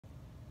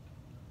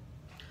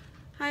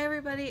Hi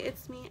everybody,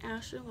 it's me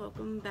Ash and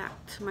welcome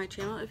back to my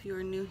channel. If you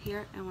are new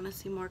here and want to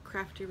see more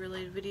crafty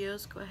related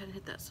videos, go ahead and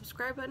hit that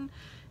subscribe button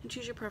and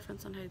choose your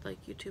preference on how you'd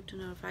like YouTube to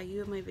notify you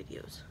of my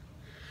videos.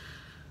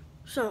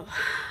 So,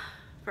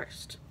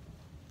 first,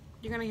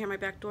 you're going to hear my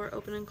back door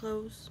open and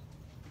close.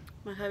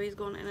 My hubby's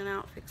going in and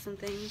out fixing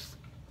things.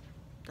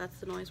 That's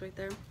the noise right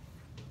there.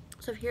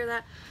 So if you hear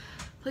that,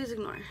 please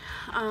ignore.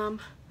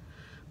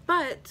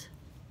 But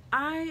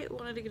I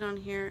wanted to get on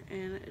here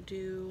and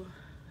do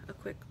a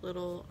quick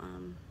little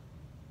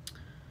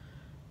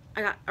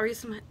I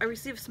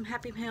received some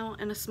happy mail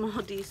and a small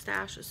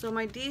Destash. So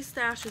my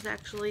Destash is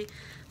actually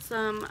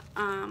some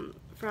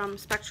from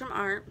Spectrum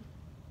Art.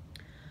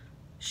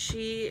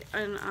 She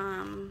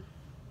and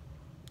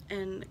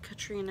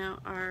Katrina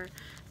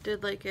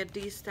did like a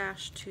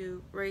Destash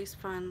to raise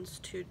funds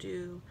to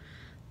do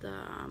the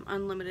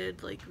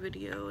unlimited like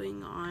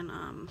videoing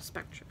on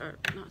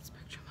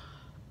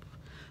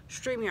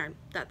StreamYard,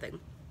 that thing.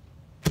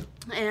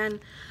 And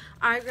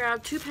I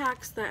grabbed 2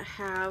 packs that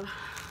have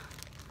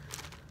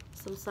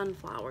some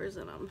sunflowers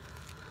in them.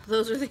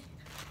 Those are the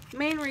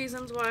main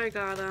reasons why I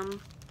got them.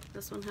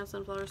 This one has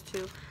sunflowers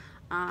too.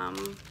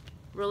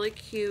 Really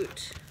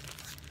cute.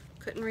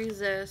 Couldn't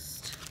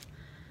resist.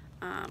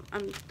 I'm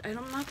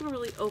not gonna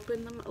really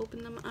open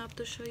them up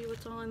to show you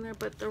what's all in there,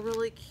 but they're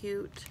really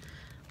cute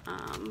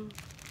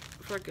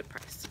for a good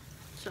price.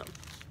 So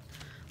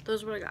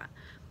those are what I got.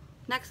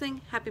 Next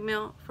thing, happy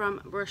mail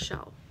from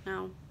Rochelle.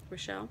 Now,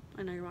 Rochelle,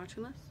 I know you're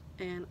watching this,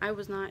 and I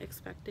was not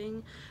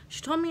expecting.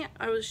 She told me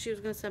she was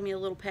going to send me a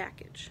little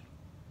package.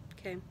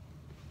 Okay.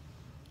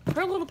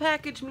 Her little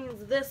package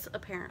means this,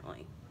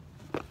 apparently.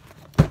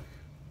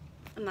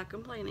 I'm not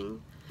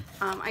complaining.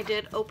 I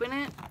did open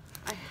it.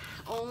 I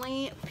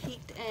only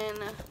peeked in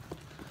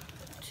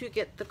to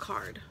get the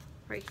card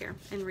right here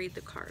and read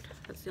the card.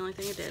 That's the only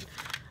thing I did.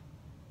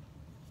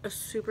 A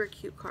super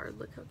cute card.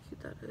 Look how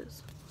cute that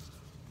is.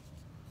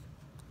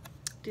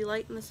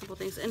 Delight in the simple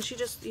things. And she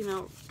just, you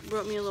know,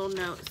 wrote me a little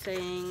note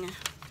saying,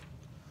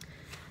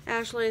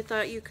 Ashley, I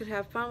thought you could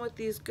have fun with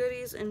these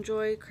goodies.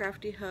 Enjoy.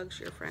 Crafty hugs,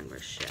 your friend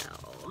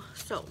Rochelle.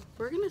 So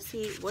we're gonna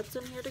see what's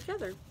in here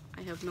together.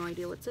 I have no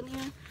idea what's in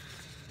here.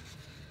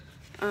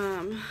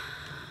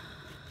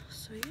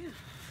 So yeah,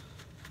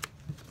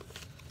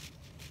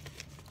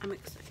 I'm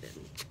excited.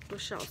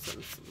 Rochelle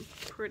sent some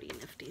pretty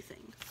nifty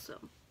things.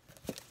 So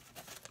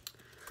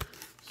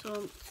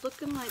it's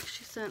looking like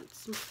she sent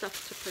some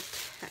stuff to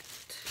protect.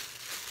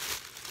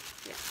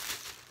 Yeah.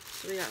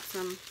 So we got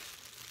some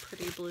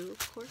pretty blue,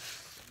 of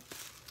course,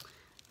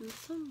 and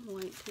some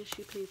white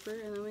tissue paper,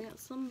 and then we got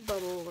some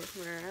bubble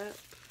wrap.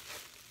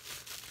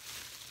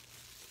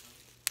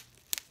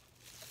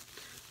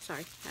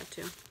 Sorry, had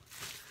to.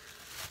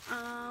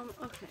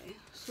 Okay,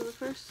 so the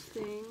first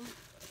thing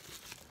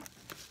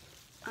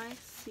I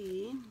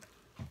see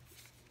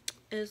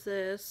is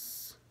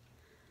this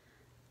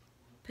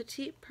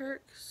Petite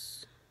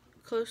Perks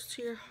Close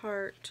to Your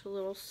Heart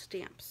little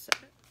stamp set.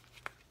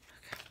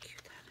 Look how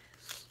cute that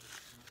is.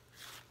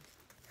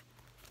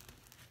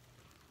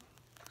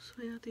 So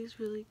we got these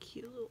really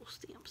cute little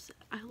stamp sets.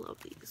 I love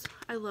these.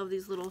 I love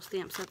these little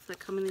stamp sets that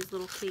come in these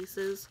little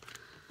cases.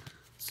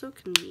 So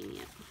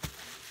convenient.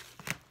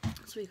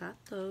 So we got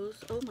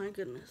those. Oh my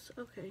goodness.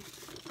 Okay.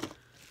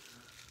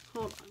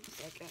 Hold on a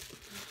second.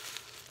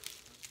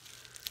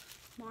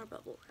 More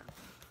bubble wrap.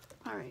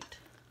 Alright.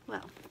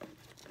 Well,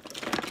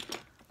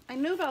 I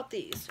knew about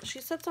these.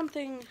 She said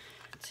something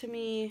to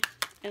me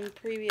in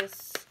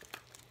previous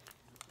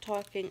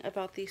talking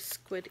about these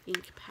squid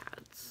ink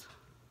pads.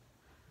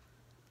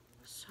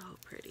 So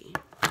pretty.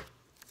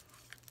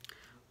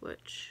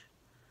 Which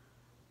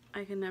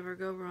I can never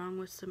go wrong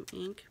with some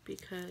ink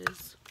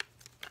because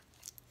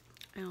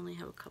I only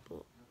have a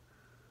couple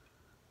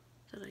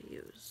that I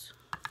use.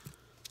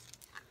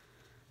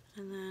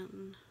 And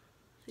then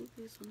I think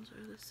these ones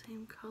are the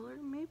same color.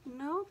 Maybe,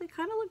 no, they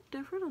kind of look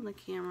different on the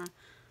camera.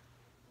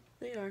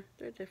 They are.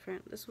 They're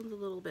different. This one's a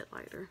little bit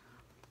lighter.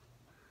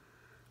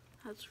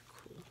 That's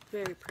cool.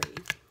 Very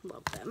pretty.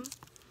 Love them.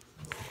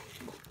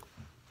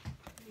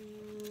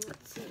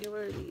 Let's see. What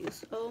are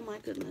these? Oh my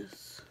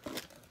goodness.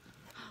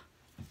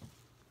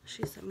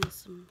 She sent me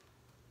some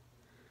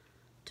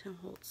Tim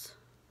Holtz.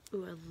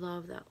 Ooh, I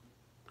love that.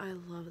 I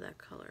love that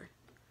color.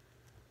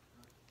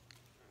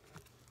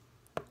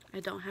 I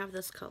don't have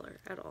this color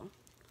at all.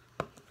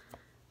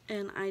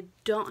 And I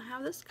don't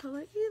have this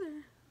color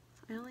either.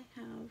 I only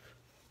have,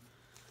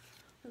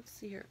 let's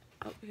see here.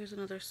 Oh, here's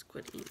another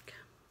squid ink.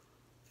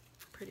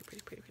 Pretty,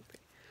 pretty, pretty, pretty,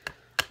 pretty.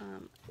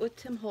 With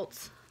Tim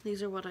Holtz,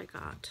 these are what I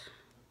got.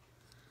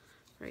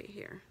 Right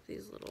here.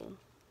 These little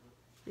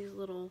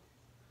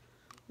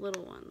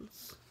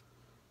ones.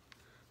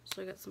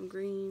 So I got some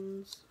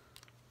greens,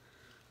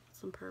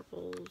 some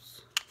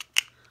purples.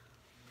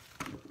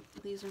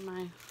 These are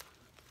my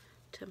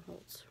Tim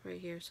Holtz right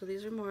here. So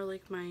these are more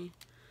like my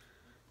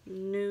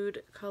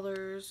nude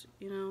colors,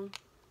 you know.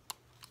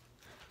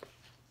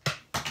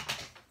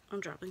 I'm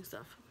dropping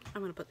stuff.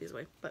 I'm gonna put these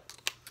away, but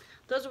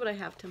those are what I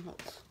have Tim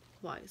Holtz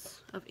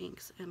wise of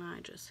inks, and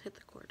I just hit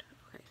the cord.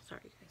 Okay,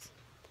 sorry guys.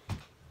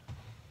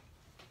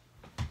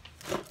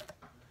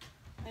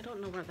 I don't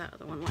know where that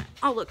other one went.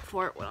 I'll look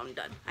for it when I'm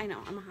done. I know,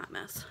 I'm a hot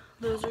mess.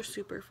 Those are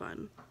super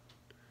fun.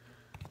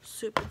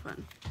 Super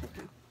fun.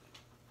 Okay.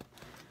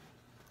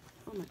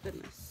 Oh my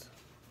goodness.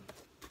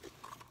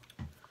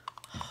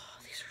 Oh,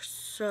 these are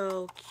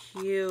so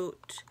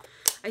cute.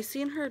 I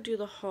seen her do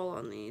the haul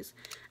on these,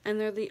 and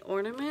they're the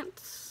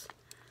ornaments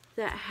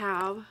that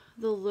have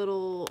the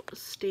little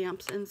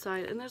stamps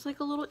inside, and there's like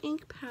a little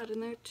ink pad in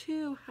there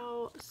too.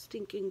 How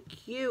stinking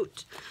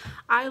cute.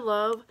 I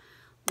love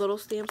little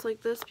stamps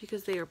like this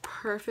because they are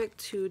perfect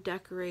to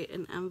decorate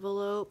an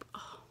envelope.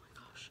 Oh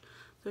my gosh.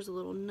 There's a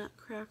little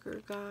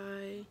nutcracker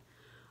guy,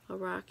 a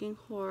rocking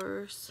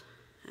horse,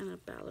 and a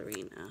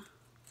ballerina.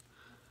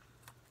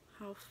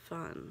 How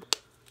fun.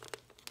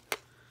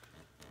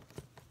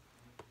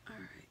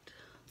 Alright,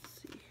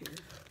 let's see here.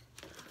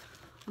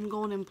 I'm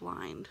going in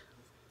blind.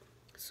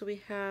 So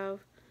we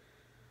have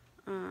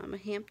a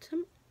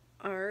Hampton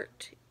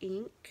Art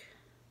ink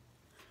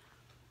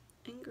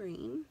in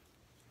green.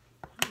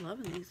 I'm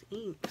loving these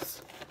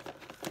inks.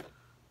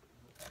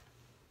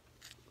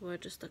 Oh, I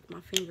just stuck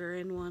my finger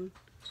in one.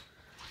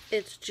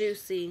 It's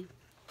juicy.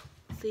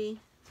 See?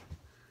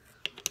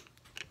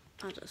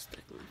 I'll just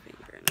stick my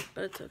finger in it,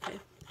 but it's okay.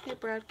 Hey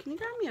Brad, can you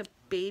grab me a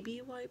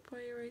baby wipe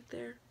while you're right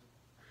there?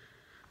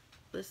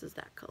 This is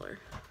that color.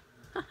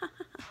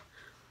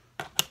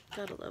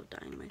 Gotta love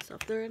dyeing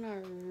myself. They're in our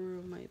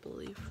room, I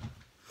believe.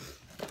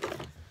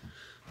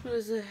 What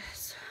is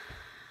this?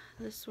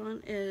 This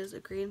one is a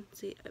green.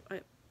 See,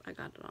 I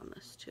got it on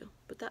this too.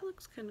 But that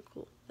looks kind of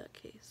cool, that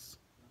case.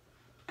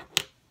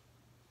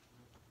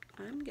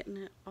 I'm getting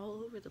it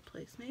all over the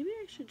place. Maybe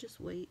I should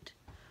just wait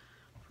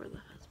for the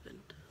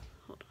husband.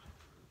 Hold on.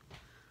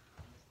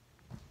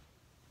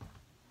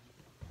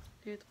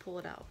 You have to pull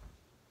it out.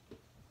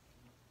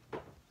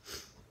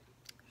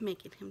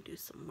 Making him do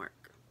some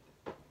work.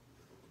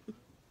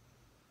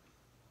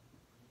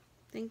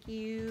 Thank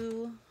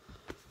you.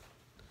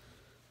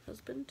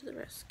 Husband to the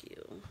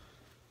rescue.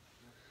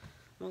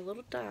 I'm a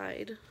little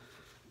dyed,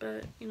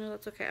 but you know,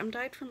 that's okay. I'm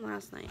dyed from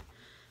last night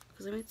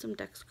because I made some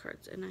Dex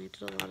cards and I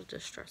did a lot of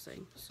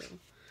distressing, so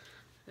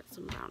I got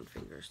some brown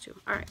fingers too.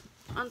 Alright,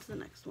 on to the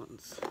next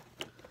ones.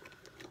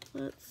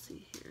 Let's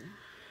see here.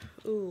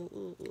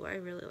 Ooh, I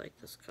really like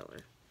this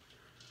color.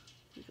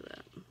 Look at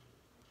that.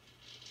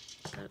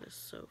 That is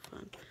so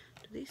fun.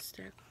 Do these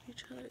stack on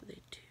each other? They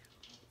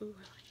do. Ooh,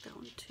 I like that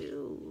one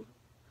too.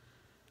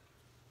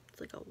 It's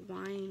like a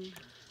wine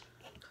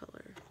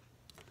color.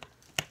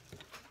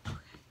 Okay.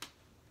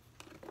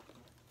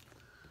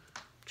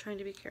 Trying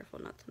to be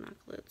careful not to knock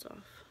lids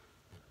off.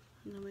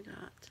 And then we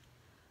got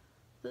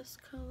this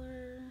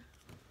color.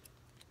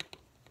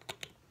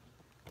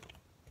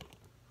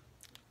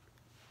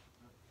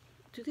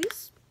 Do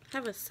these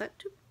have a set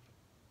to?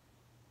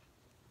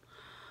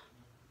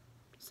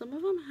 Some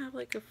of them have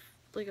like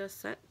a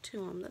set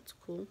to them. That's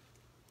cool.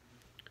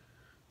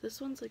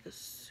 This one's like a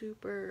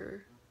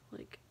super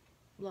like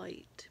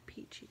light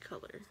peachy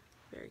color.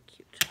 Very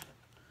cute.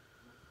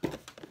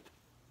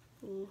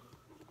 Ooh.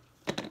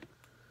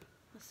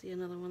 I see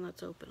another one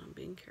that's open. I'm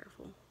being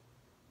careful.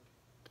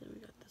 Then we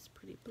got this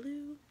pretty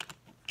blue.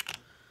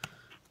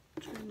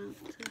 Try not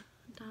to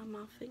dye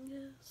my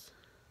fingers.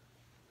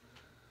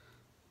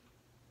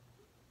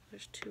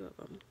 There's two of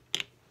them.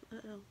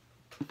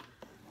 Uh-oh.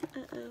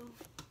 Uh-oh.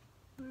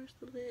 Where's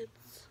the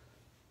lids?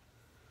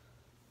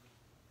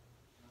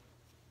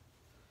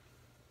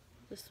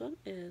 This one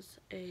is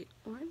a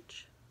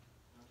orange.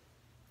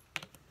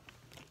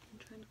 I'm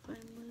trying to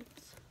find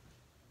lids.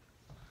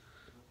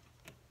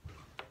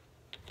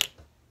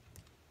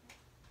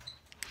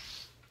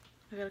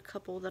 I got a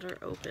couple that are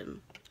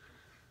open.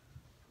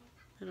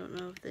 I don't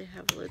know if they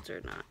have lids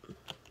or not.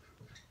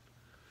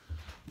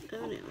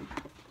 Oh no.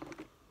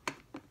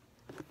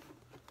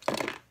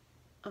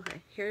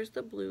 Okay, here's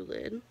the blue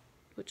lid,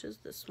 which is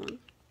this one.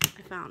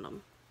 I found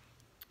them.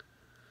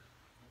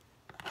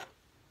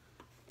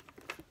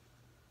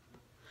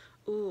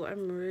 Ooh,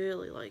 I'm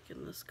really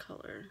liking this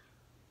color.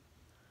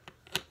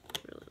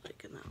 Really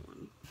liking that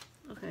one.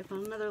 Okay, I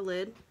found another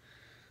lid.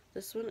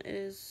 This one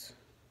is...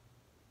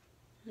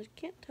 I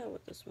can't tell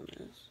what this one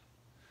is.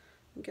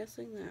 I'm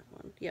guessing that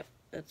one. Yep,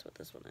 that's what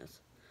this one is.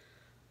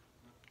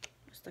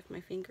 I stuck my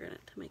finger in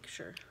it to make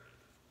sure.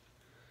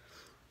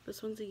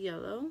 This one's a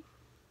yellow.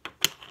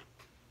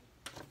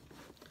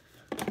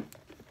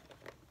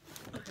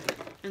 Okay,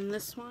 and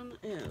this one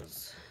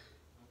is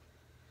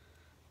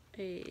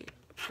a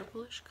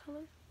purplish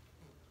color.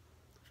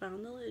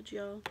 Found the lid,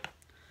 y'all.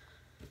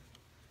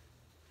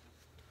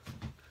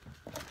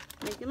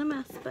 Making a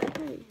mess, but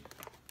hey,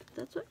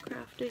 that's what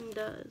crafting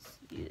does.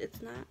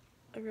 It's not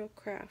a real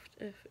craft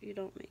if you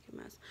don't make a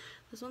mess.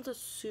 This one's a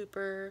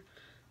super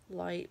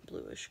light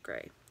bluish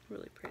gray.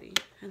 Really pretty.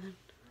 And then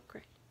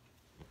gray.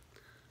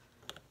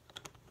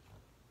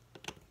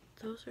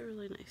 Those are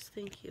really nice.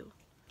 Thank you.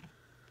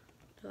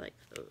 I like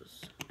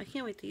those. I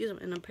can't wait to use them.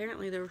 And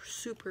apparently they're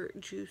super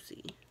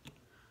juicy.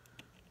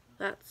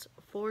 That's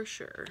for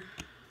sure.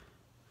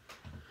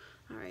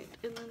 Alright,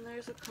 and then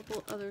there's a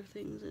couple other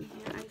things in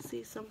here. I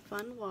see some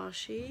fun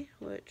washi,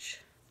 which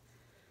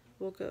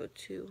will go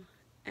to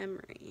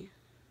Emery,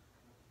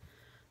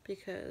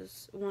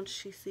 because once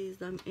she sees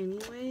them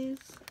anyways,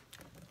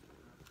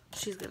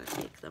 she's gonna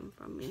take them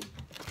from me.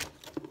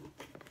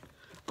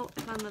 Oh,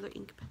 I found another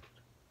ink pen.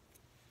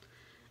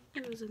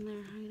 It was in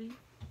there hiding.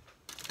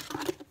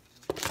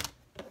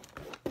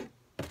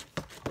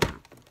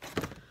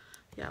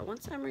 Yeah,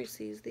 once Emery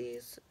sees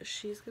these,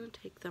 she's gonna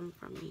take them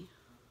from me.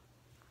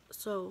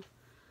 So,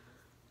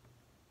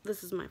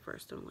 this is my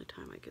first and only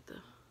time I get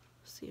to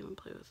see him and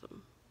play with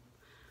them.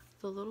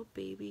 The little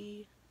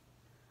baby,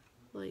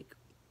 like,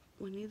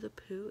 Winnie the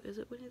Pooh. Is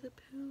it Winnie the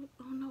Pooh?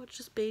 Oh no, it's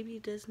just baby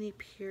Disney,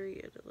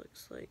 period. It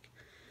looks like.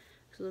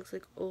 So it looks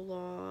like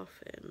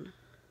Olaf and...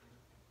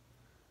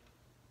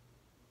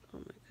 Oh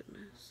my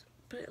goodness.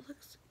 But it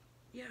looks...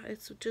 Yeah,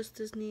 it's just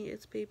Disney.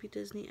 It's baby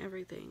Disney,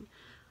 everything.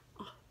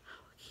 Oh,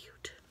 how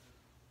cute.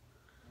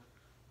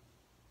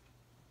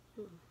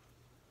 Ooh.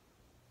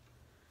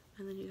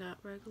 And then you got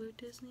regular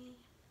Disney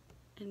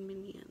and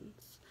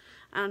Minions.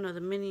 I don't know,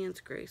 the Minions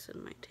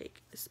Grayson might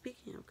take.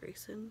 Speaking of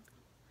Grayson,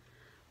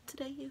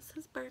 today is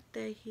his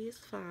birthday. He is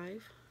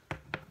 5.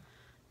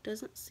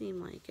 Doesn't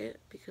seem like it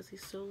because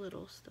he's so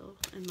little still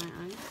in my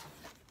eyes.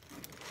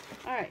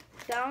 Alright,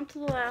 down to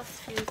the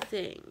last few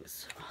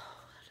things. Oh,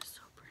 that is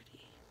so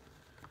pretty.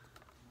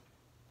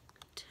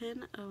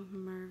 Tin of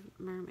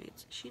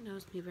mermaids. She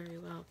knows me very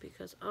well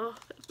because, oh,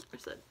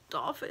 there's a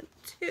dolphin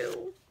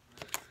too.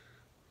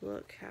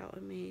 Look how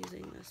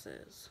amazing this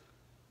is.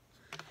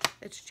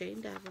 It's Jane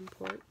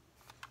Davenport.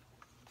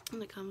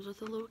 And it comes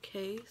with a little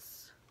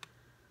case.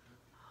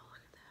 Oh,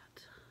 look at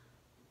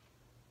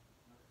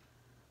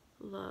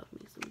that. Love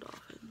me some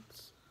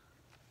dolphins.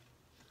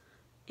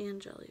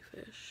 And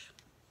jellyfish.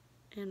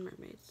 And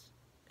mermaids.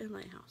 And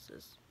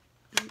lighthouses.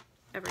 And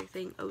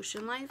everything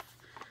ocean life.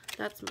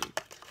 That's me.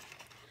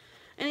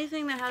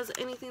 Anything that has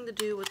anything to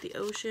do with the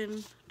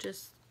ocean,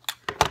 just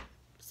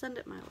send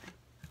it my way.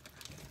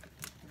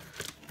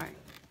 Alright,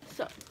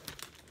 so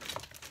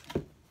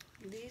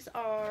these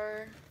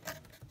are,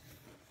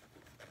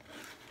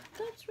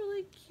 that's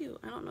really cute.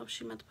 I don't know if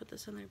she meant to put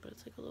this in there, but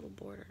it's like a little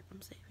border.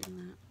 I'm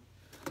saving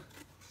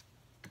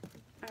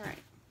that.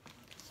 Alright,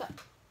 so,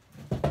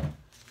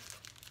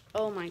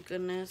 oh my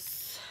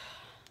goodness,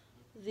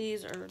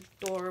 these are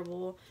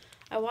adorable.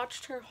 I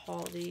watched her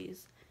haul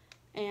these,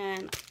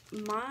 and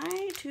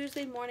my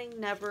Tuesday morning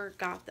never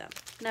got them.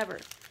 Never.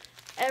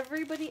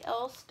 Everybody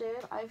else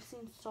did. I've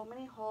seen so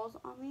many hauls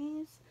on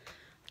these,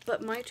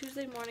 but my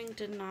Tuesday morning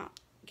did not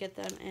get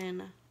them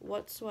in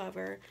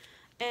whatsoever.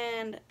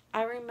 And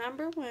I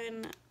remember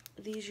when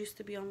these used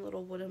to be on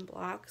little wooden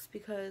blocks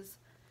because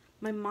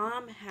my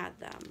mom had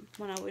them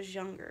when I was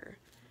younger.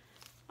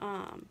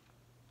 And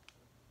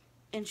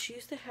she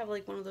used to have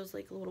like one of those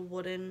like little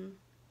wooden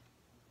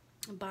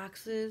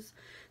boxes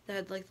that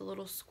had like the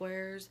little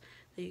squares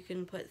that you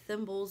can put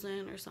thimbles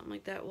in or something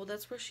like that. Well,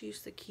 that's where she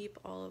used to keep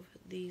all of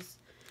these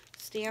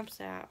stamps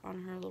at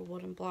on her little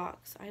wooden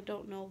blocks. I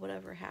don't know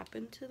whatever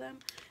happened to them.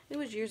 It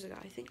was years ago.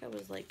 I think I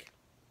was like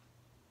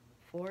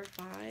 4 or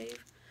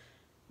 5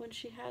 when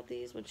she had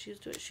these, when she was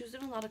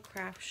doing a lot of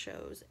craft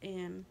shows,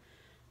 and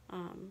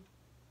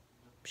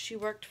she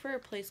worked for a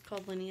place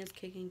called Linnea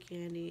Cake and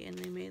Candy, and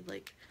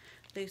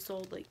they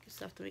sold like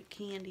stuff to make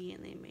candy,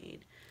 and they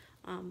made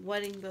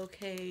wedding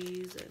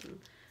bouquets and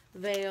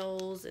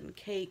veils and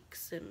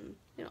cakes and,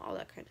 you know, all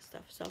that kind of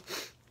stuff. So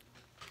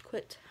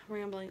quit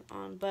rambling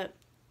on, but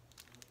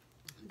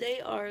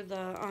they are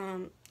the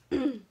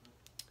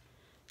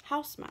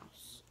house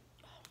mouse.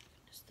 Oh my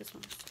goodness, this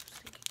one is so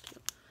stinking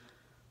cute.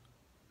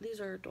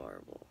 These are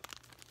adorable.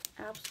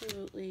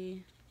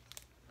 Absolutely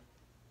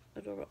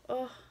adorable.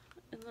 Oh,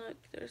 and look,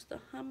 there's the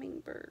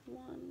hummingbird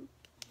one.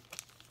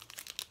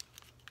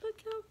 Look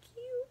how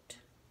cute.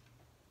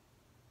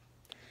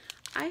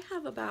 I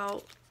have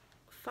about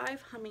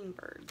 5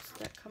 hummingbirds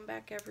that come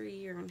back every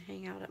year and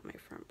hang out at my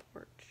front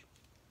porch.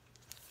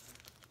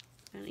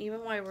 And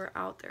even while we're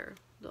out there,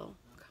 they'll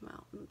come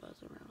out and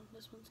buzz around.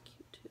 This one's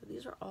cute too.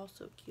 These are all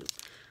so cute.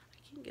 I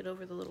can't get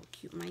over the little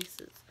cute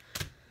mices.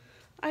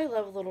 I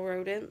love little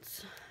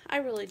rodents. I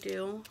really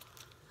do.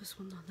 This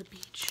one's on the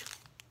beach.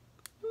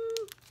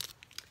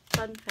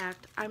 Fun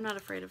fact, I'm not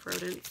afraid of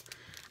rodents.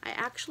 I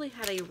actually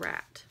had a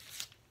rat.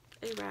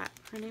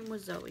 Her name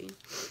was Zoe.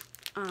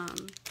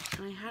 And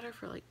I had her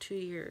for like 2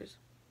 years.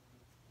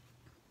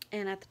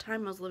 And at the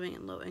time I was living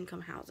in low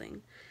income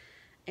housing.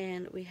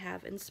 And we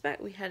had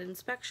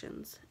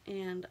inspections.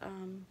 And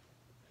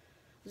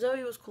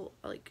Zoe was cool.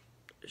 Like,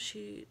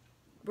 she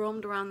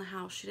roamed around the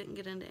house. She didn't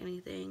get into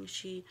anything.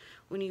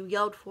 When you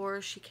yelled for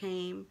her, she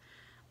came.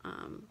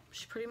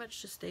 She pretty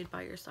much just stayed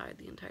by your side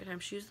the entire time.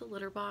 She used the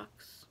litter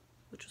box,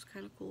 which was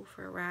kind of cool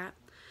for a rat.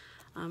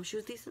 She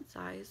was decent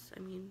size. I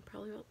mean,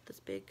 probably about this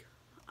big.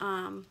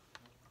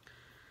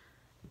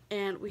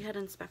 And we had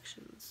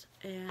inspections,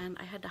 and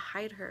I had to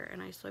hide her,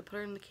 and so I put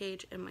her in the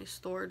cage in my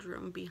storage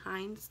room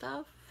behind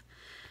stuff.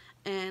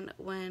 And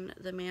when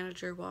the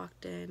manager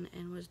walked in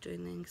and was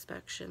doing the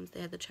inspections,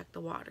 they had to check the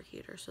water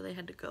heater, so they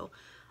had to go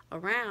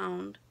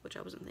around, which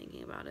I wasn't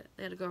thinking about it.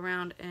 They had to go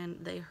around, and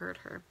they heard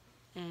her.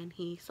 and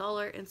he saw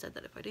her and said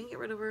that if I didn't get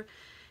rid of her,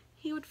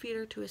 he would feed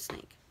her to a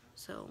snake.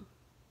 So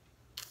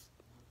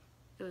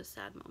it was a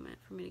sad moment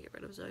for me to get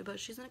rid of Zoe, but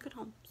she's in a good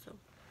home. So,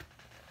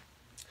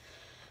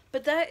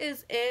 but that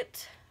is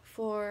it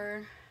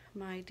for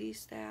my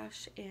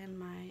Destash and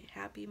my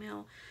Happy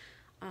Mail.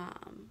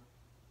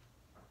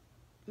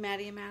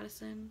 Maddie and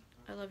Madison,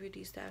 I love your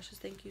Destashes.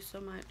 Thank you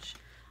so much.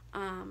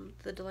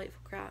 The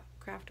Delightful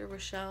Crafter,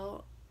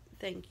 Rochelle,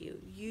 thank you.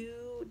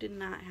 You did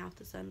not have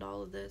to send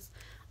all of this.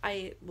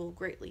 I will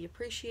greatly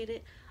appreciate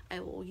it. I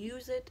will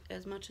use it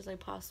as much as I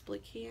possibly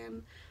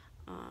can.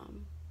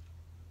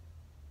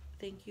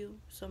 Thank you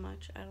so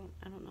much. I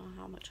don't know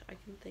how much I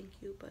can thank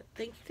you, but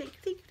thank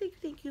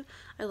you.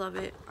 I love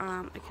it.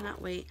 I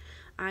cannot wait.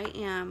 I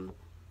am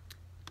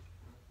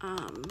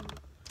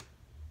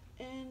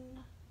in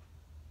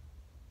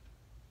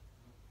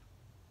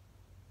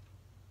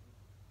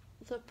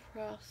the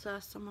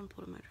process, someone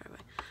pulled in my driveway,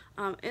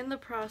 in the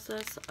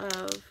process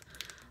of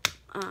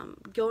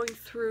going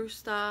through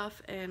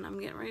stuff, and I'm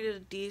getting ready to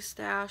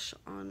destash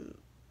on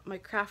my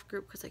craft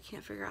group because I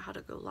can't figure out how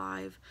to go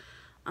live.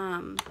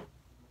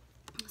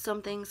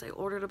 Some things I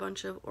ordered, a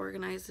bunch of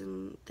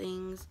organizing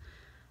things,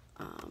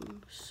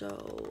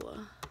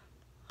 so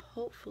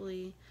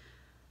hopefully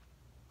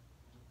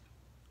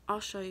I'll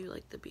show you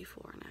like the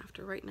before and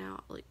after. Right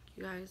now, like,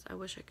 you guys, I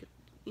wish I could,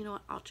 you know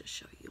what, I'll just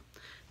show you.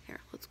 Here,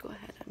 let's go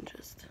ahead and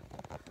just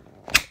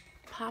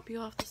pop you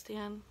off the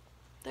stand.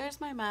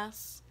 There's my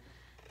mess.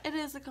 It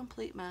is a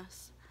complete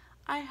mess.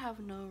 I have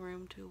no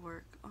room to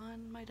work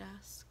on my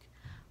desk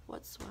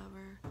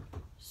whatsoever.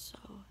 So,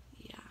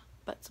 yeah.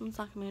 But someone's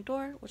knocking on my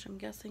door, which I'm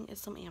guessing is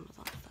some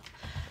Amazon stuff.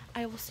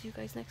 I will see you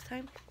guys next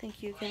time.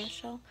 Thank you again,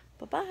 Rochelle.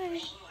 Bye-bye.